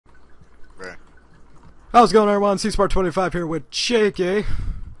How's it going, everyone? C-Sport25 here with Cheeky,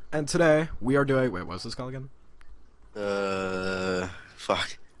 and today we are doing. Wait, what's this called again?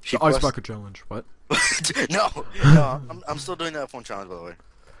 Fuck. The Ice Bucket Challenge. What? no, I'm still doing that F1 challenge, by the way.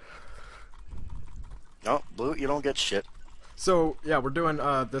 No, Blue, you don't get shit. So yeah, we're doing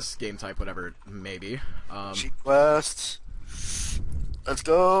this game type, whatever, maybe. Cheat quests. Let's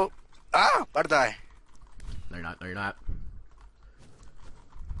go. Ah, about to die. No, you're not. No, you're not.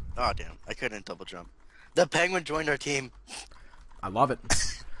 Oh damn, I couldn't double jump. The penguin joined our team. I love it.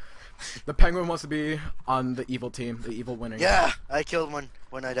 The penguin wants to be on the evil team, the evil winning. Yeah, I killed one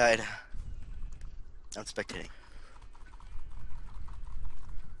when I died. I'm spectating.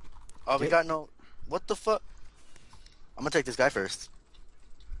 Oh, we got no. What the fuck? I'm gonna take this guy first.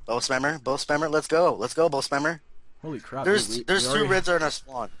 Bow spammer, let's go, bow spammer. Holy crap! There's dude, two rids in our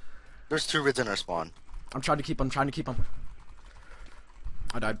spawn. There's two rids in our spawn. I'm trying to keep him.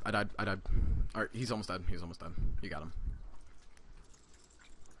 I died. Alright, he's almost dead. You got him.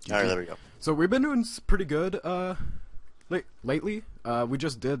 Alright, there we go. So we've been doing pretty good, lately. We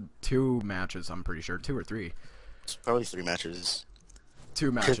just did 2 matches, I'm pretty sure. 2 or 3. It's probably 3 matches.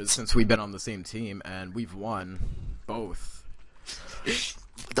 2 matches since we've been on the same team, and we've won both.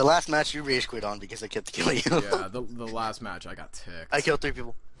 The last match you rage quit on because I kept killing you. Yeah, the last match I got ticked. I killed 3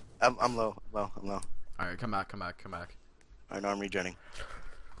 people. I'm low. Alright, come back. Alright, now I'm regenning.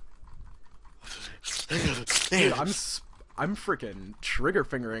 Dude, I'm freaking trigger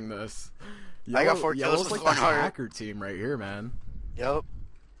fingering this. I got 4 kills. Yellow's like the hacker team right here, man. Yep.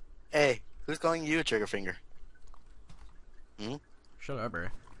 Hey, who's calling you a trigger finger? Hmm? Shut up, bro.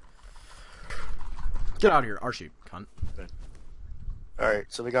 Get out of here, our sheep, cunt. Alright,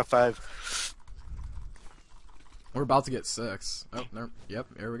 so we got 5. We're about to get 6. Oh, no. Yep,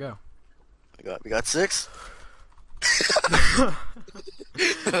 here we go. We got 6.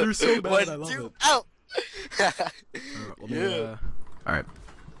 You're so bad. 1, I love 2, it. out. Alright.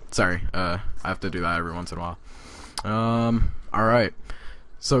 Sorry, I have to do that every once in a while. Alright.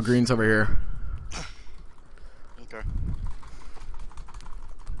 So green's over here. Okay.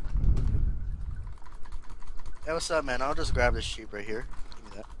 Hey, what's up, man? I'll just grab this sheep right here. Give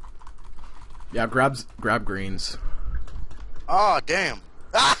me that. Yeah, grab greens. Oh, damn.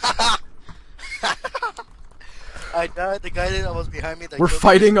 I died. The guy that was behind me. We're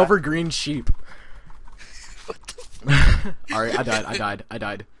fighting over green sheep. What the Alright, I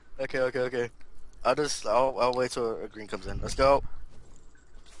died. Okay. I'll wait till a green comes in. Let's go.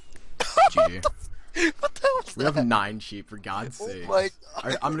 GG. What the hell was We that? have 9 sheep, for God's sake. My God.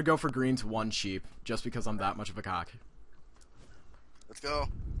 Alright, I'm gonna go for greens 1 sheep, just because I'm that much of a cock. Let's go.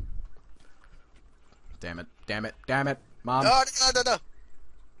 Damn it, Mom. No.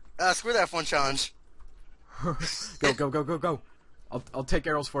 Screw that F1 challenge. Go. I'll take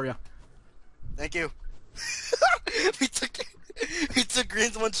arrows for you. Thank you. we took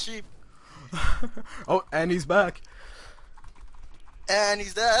greens 1 sheep. Oh, and he's back. And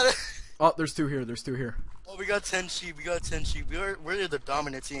he's dead. Oh, there's 2 here. Oh, we got 10 sheep. We're the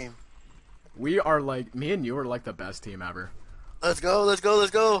dominant team. We are like, me and you are like the best team ever. Let's go. Oh,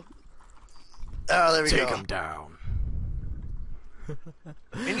 there we go. Take him down.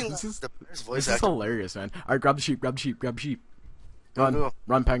 This is hilarious, man. Alright, grab the sheep. Run,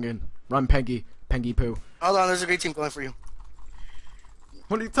 run, penguin. Run, Pengy poo. Hold on, there's a great team going for you.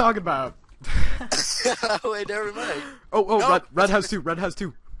 What are you talking about? Wait, never mind. Oh, No, red has 2.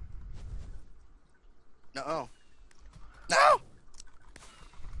 No.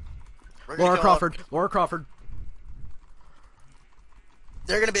 Laura Crawford.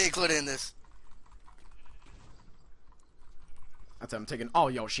 They're gonna be included in this. That's it, I'm taking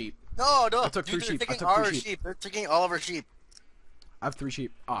all your sheep. No. I took Dude, 3 sheep. They're taking our sheep. They're taking all of our sheep. I have 3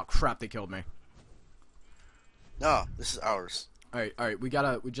 sheep. Oh crap, they killed me. No, this is ours. Alright, we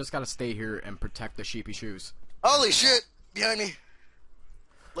just gotta stay here and protect the sheepy shoes. Holy shit! Behind me.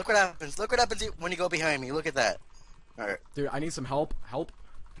 Look what happens. When you go behind me. Look at that. Alright. Dude, I need some help.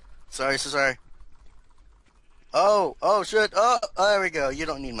 Sorry. Oh shit. Oh, there we go. You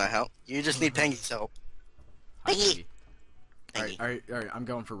don't need my help. You just need Pengy's help. Pengy. Pengy. Alright, I'm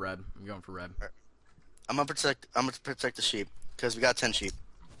going for red. I'm gonna protect the sheep because we got 10 sheep.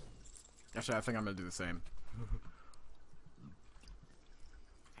 Actually, I think I'm gonna do the same.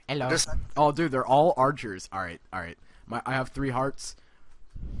 Hello. Just- Oh, dude, they're all archers. Alright. I have 3 hearts.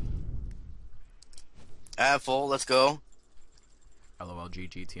 I have full. Let's go. LOL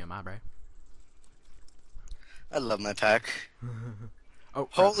GG TMI, bro. I love my pack. Oh,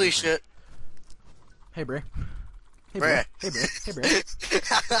 Holy shit. Hey, bro. Bruh. Hey, bro.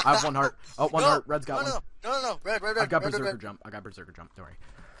 I have 1 heart. Oh, 1 heart. Red's got 1. No. Red. I got berserker jump. Don't worry.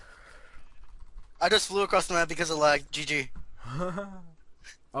 I just flew across the map because of lag. GG.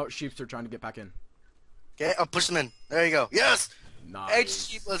 Oh, sheeps are trying to get back in. Okay, I'll push them in. There you go. Yes! Nice. Hey,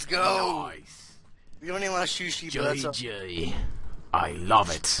 sheep, let's go! Nice. We don't even want to shoot sheep, but that's JJ. I love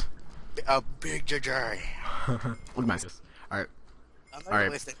it. a big JJ. Look at my sis. Alright. I'm not All gonna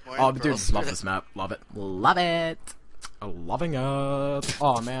right. waste any more Oh, info. dude, love this map. Love it. Love it. Loving it.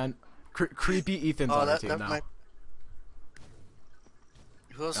 Oh, man. Creepy Ethan's on our team now. might...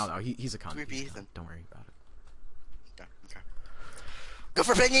 Who else? Oh, no, he's a cunt. Creepy He's a cunt. Ethan. Don't worry about it. Okay. Go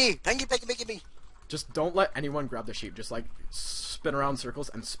for Pengy! Pengy! Just don't let anyone grab the sheep. Just, like, spin around circles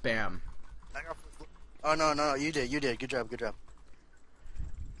and spam. Oh, no, you did. Good job.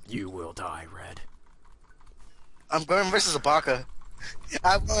 You will die, Red. I'm going versus a baka.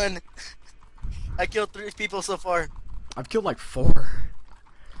 I won. I killed 3 people so far. I've killed, like, 4.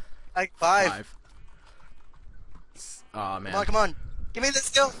 Like 5. Oh, man. Come on. Give me the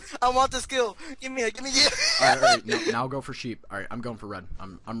skill. I want the skill. Give me the. Alright, now go for sheep. Alright, I'm going for red.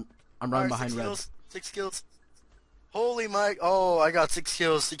 I'm running behind red. 6 kills. Holy my! Oh, I got 6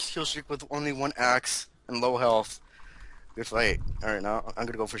 kills. 6 kill streak with only 1 axe and low health. Good fight. All right, now I'm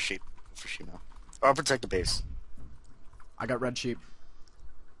gonna go for sheep. Now. I'll protect the base. I got red sheep.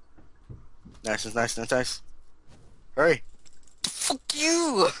 Nice. Hurry! Fuck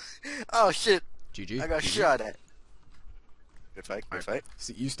you! Oh shit! GG. I got shot at. Good fight.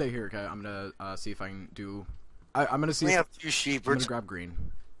 See, you stay here, okay? I'm gonna see if I can do. I'm gonna see. We if... have 2 sheep. I'm gonna grab green.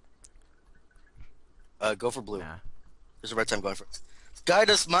 Go for blue. Nah. There's a red time going for it. Guide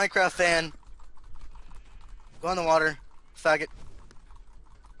us, Minecraft fan. Go in the water, faggot.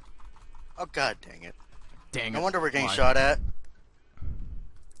 Oh god dang it. Dang it. No wonder we're getting Why? shot at.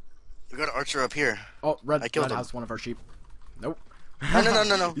 We got an archer up here. Oh, red. I killed Red him. has one of our sheep. Nope.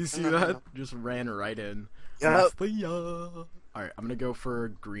 No. You see No. that? Just ran right in. Yeah. Alright, I'm gonna go for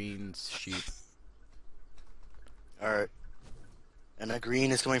green's sheep. Alright. And that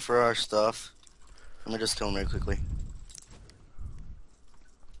green is coming for our stuff. Let me just kill him really quickly.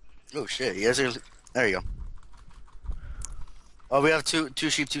 Oh shit, he has a... There you go. Oh, we have two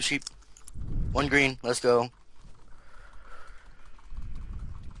sheep. 1 green, let's go.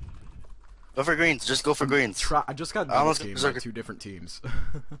 Go for greens, just go for greens. I just got I almost double got teamed by berserker. 2 different teams.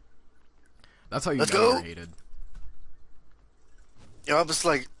 That's how you Let's know go. you're hated. You know, I'm just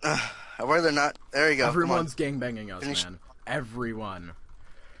like, I'd rather not. There you go. Everyone's gangbanging us, Finish. man. Everyone.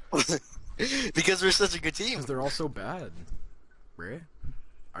 Because we're such a good team. Because they're all so bad. Right?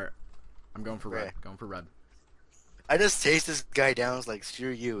 Alright. I'm going for red. Right. Going for red. I just chased this guy down. I was like, screw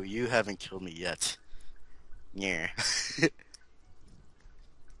you. You haven't killed me yet. Yeah.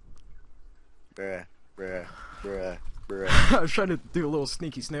 Bruh. I was trying to do a little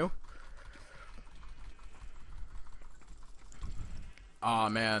sneaky snoo. Aw,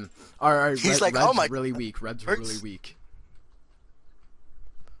 man. Alright, He's like, red's oh my really weak. Red's hurts. really weak.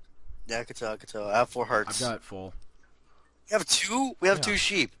 Yeah, I could tell. I have 4 hearts. I've got it full. We have 2? We have Yeah. 2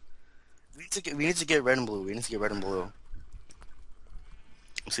 sheep. We need to get red and blue.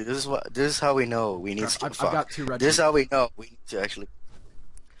 See, this is how we know we need to I've got 2 red This is sheep. how we know we need to actually.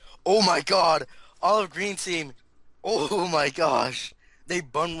 Oh my god! Olive green team. Oh my gosh! They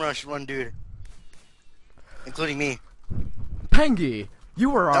bum rush one dude, including me. Pengy!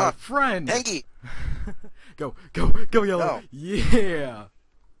 You are our friend! Pengy. Go, yellow! No. Yeah!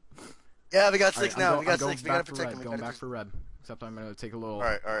 Yeah, we got 6 Alright, now. I'm we got going 6. We gotta back for protect red. them. Going back for red. Except I'm gonna take a little...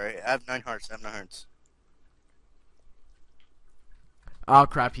 Alright. I have 9 hearts. Oh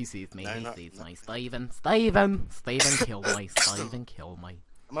crap, he sees me. No, He no, sees no. me. Steven, kill me. Steven, kill me.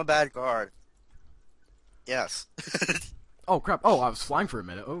 I'm a bad guard. Yes. Oh crap. Oh, I was flying for a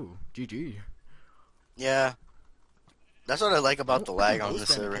minute. Oh, GG. Yeah. That's what I like about the lag on Don't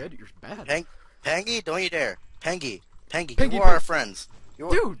this spam, server. kid. You're bad. Pengy, don't you dare. Pengy, Pengy, you are our friends.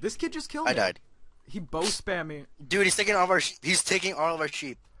 Dude, this kid just killed me. I died. He bow spammed me. Dude, he's taking all of our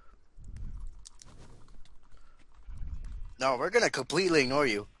sheep. No, we're gonna completely ignore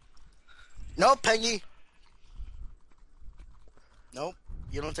you. Nope, Pengy. Nope,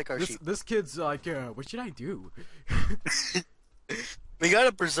 you don't take our sheep. This kid's like, what should I do? We got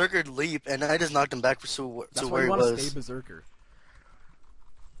a berserker leap, and I just knocked him back That's to why where you he want to was. stay berserker.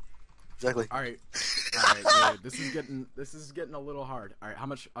 Exactly. Alright, dude, this is getting a little hard. Alright, how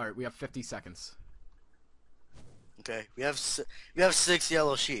much? Alright, we have 50 seconds. Okay, we have 6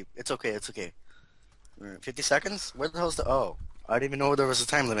 yellow sheep. It's okay. Alright, 50 seconds? Where the hell's the... Oh, I didn't even know there was a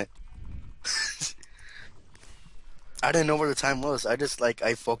time limit. I didn't know where the time was. I just,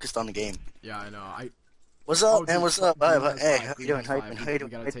 I focused on the game. Yeah, I know. What's up, Oh, man? dude, What's up? green Hey, has hey, five, how you green doing? has How you five. doing? How you We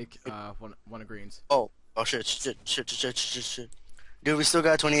doing? gotta take one of greens. Oh, shit. Dude, we still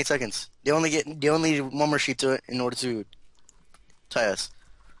got 28 seconds. They only need one more sheep to it in order to tie us.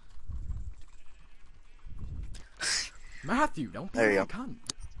 Matthew, don't be There you that go. cunt.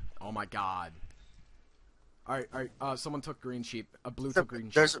 Oh my god. Alright, alright, someone took green sheep. A blue took green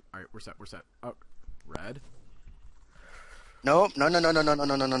sheep. There's Alright, we're set, we're set. Oh, red? no, no, no, no, no, no, no,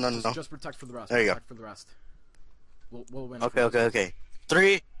 no, no, no, no. Just protect for the rest. There you go. Protect for the rest. We'll win. Okay, okay, okay.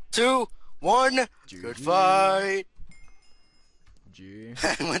 3, 2, 1. Good fight. G.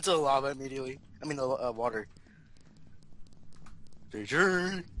 I went to the lava immediately. I mean the water. He's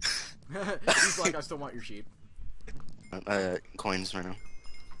like, I still want your sheep. Coins right now.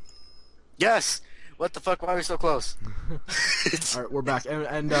 Yes. What the fuck? Why are we so close? Alright, we're back, and we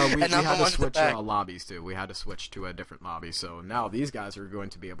I'm had the to one switch back. lobbies too. We had to switch to a different lobby, so now these guys are going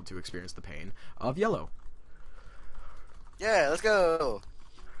to be able to experience the pain of yellow. Yeah, let's go.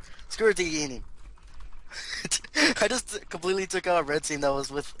 Screw it, Tigini. I just completely took out a red team that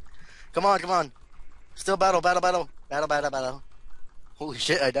was with. Come on, come on. Still battle, battle, battle, battle, battle, battle. Holy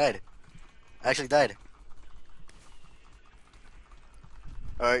shit! I died. I actually died.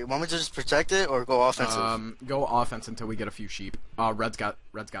 Alright, want me to just protect it or go offensive? Go offense until we get a few sheep. Red's got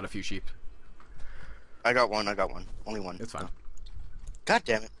a few sheep. I got one. Only one. It's fine. God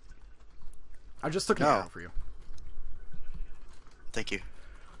damn it. I just took an No. arrow for you. Thank you.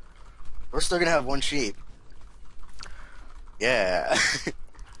 We're still gonna have one sheep. Yeah.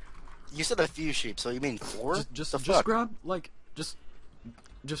 You said a few sheep, so you mean 4? Just the fuck? grab, like, just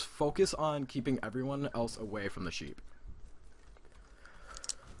focus on keeping everyone else away from the sheep.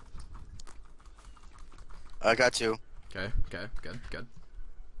 I got 2. Okay, okay, good, good.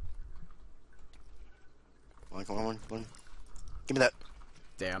 Come on. Give me that.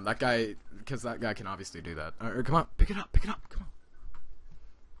 Damn, that guy, because that guy can obviously do that. Alright, come on, pick it up, come on.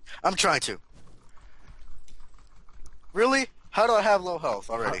 I'm trying to. Really? How do I have low health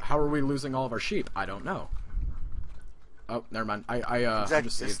already? How are we losing all of our sheep? I don't know. Oh, never mind. I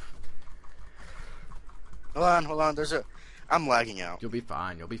just saved. Hold on. I'm lagging out. You'll be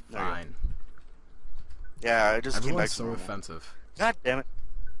fine. You'll be There you go. fine. Yeah, I just came back Everyone's to so normal. offensive. God damn it.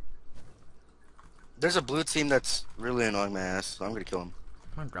 There's a blue team that's really annoying my ass, so I'm gonna kill him.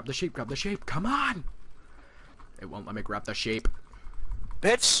 Come on, grab the sheep. Come on! It won't let me grab the sheep.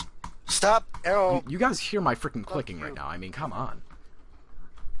 Bitch! Stop! Arrow! You guys hear my freaking clicking you. right now. I mean, come on.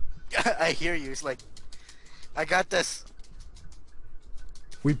 I hear you. It's like, I got this.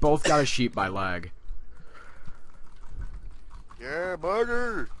 We both got a sheep by lag. Yeah,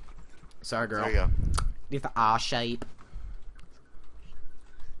 butter. Sorry, girl. There you go. With the R shape.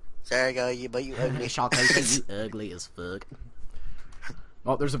 Sorry, girl, but you ugly. You ugly as fuck.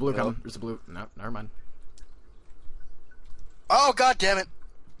 Oh, there's a blue Hello? coming. There's a blue. No, never mind. Oh, god damn it.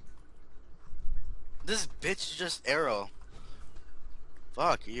 This bitch just arrow.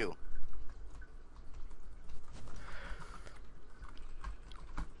 Fuck you.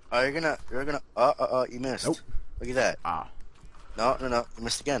 Oh, you're gonna, you missed. Nope. Look at that. Ah. No, you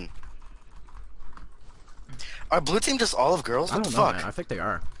missed again. Are blue team just all of girls? I What don't the know, fuck? man. I think they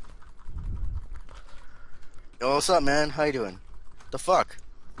are. Yo, what's up, man? How you doing? The fuck?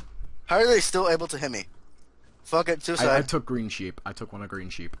 How are they still able to hit me? Fuck it, suicide. I took green sheep. I took one of green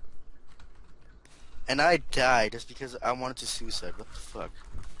sheep. And I died just because I wanted to suicide. What the fuck?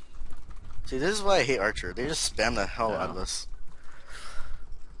 See, this is why I hate Archer. They just spam the hell out of Yeah. us.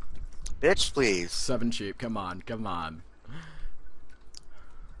 Bitch, please. 7 sheep. Come on. Come on.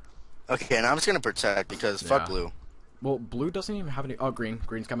 Okay, now I'm just gonna protect because fuck Yeah. blue. Well, blue doesn't even have any. Oh, green.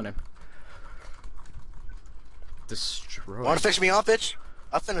 Green's coming in. Destroy. Want to finish me off, bitch?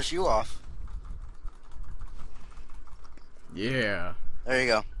 I'll finish you off. Yeah. There you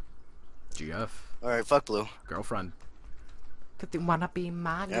go. GF. Alright, fuck blue. Girlfriend. Cause they wanna be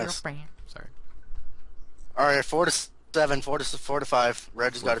my Yes. girlfriend. Sorry. Alright, 4 to 7, 4 to 5.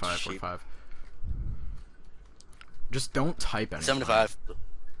 Red just got a 45, sheep. 45. Just don't type anything. 7 to 5.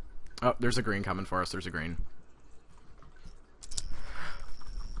 Oh, there's a green coming for us. There's a green.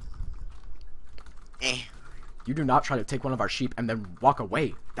 Eh. You do not try to take one of our sheep and then walk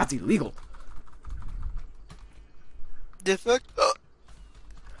away. That's illegal. The fuck? Oh.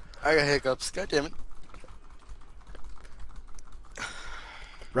 I got hiccups. God damn it.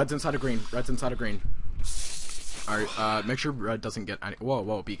 Red's inside of green. Red's inside of green. Alright, make sure red doesn't get any. Whoa,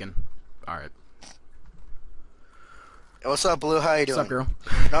 whoa, beacon. Alright. Hey, what's up, blue? How you doing? What's up, girl?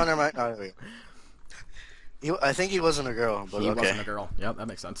 No, never mind. No, wait. I think he wasn't a girl, but He okay. wasn't a girl. Yep, that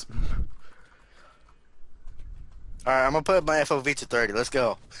makes sense. Alright, I'm gonna put my FOV to 30. Let's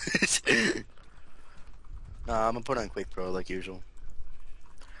go. Nah, I'm gonna put on Quick Pro like usual.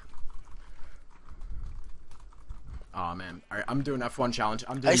 Oh man. All right, I'm doing F1 challenge.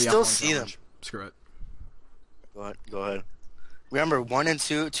 I'm doing I the still F1 see challenge. Screw it. Go ahead. Go ahead. Remember, 1 and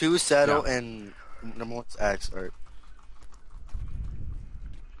 2, 2 settle, Yeah. and number 1's X. Alright.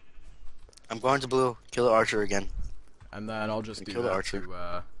 I'm going to blue. Kill the archer again. And then I'll just do Kill the that archer.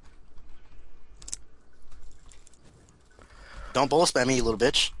 to. Don't bull spam me, you little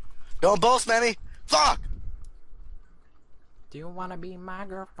bitch. Don't bull spam me. Fuck. Do you wanna be my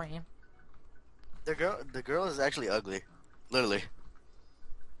girlfriend? The girl is actually ugly. Literally.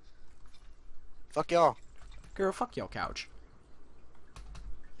 Fuck y'all. Girl, fuck your couch.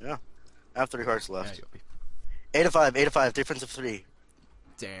 Yeah. I have 3 hearts Yeah, left. you'll be. 8 of 5. 8 of 5. Difference of 3.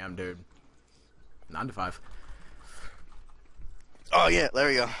 Damn, dude. 9 to 5. Oh yeah, there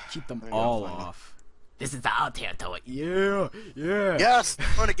we go. Keep them There you go, all finally. off. This is our territory. Yeah, yeah. Yes,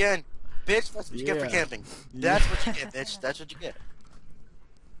 run again. Bitch, that's what you get for Yeah. camping. That's what you get, bitch. That's what you get.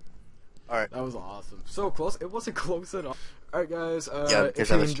 Alright. That was awesome. So close. It wasn't close at all. Alright, guys. Yeah, if because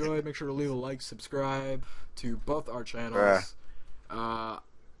you I was- enjoyed, make sure to leave a like, subscribe to both our channels.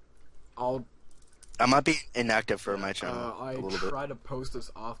 I'll I might be inactive for my channel I a little bit. try to post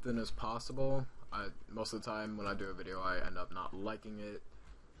as often as possible. Most of the time when I do a video, I end up not liking it,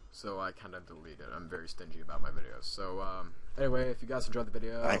 so I kind of delete it. I'm very stingy about my videos. So anyway, if you guys enjoyed the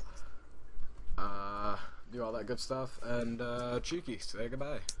video, do all that good stuff, and Cheeky, say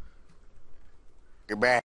goodbye. Goodbye.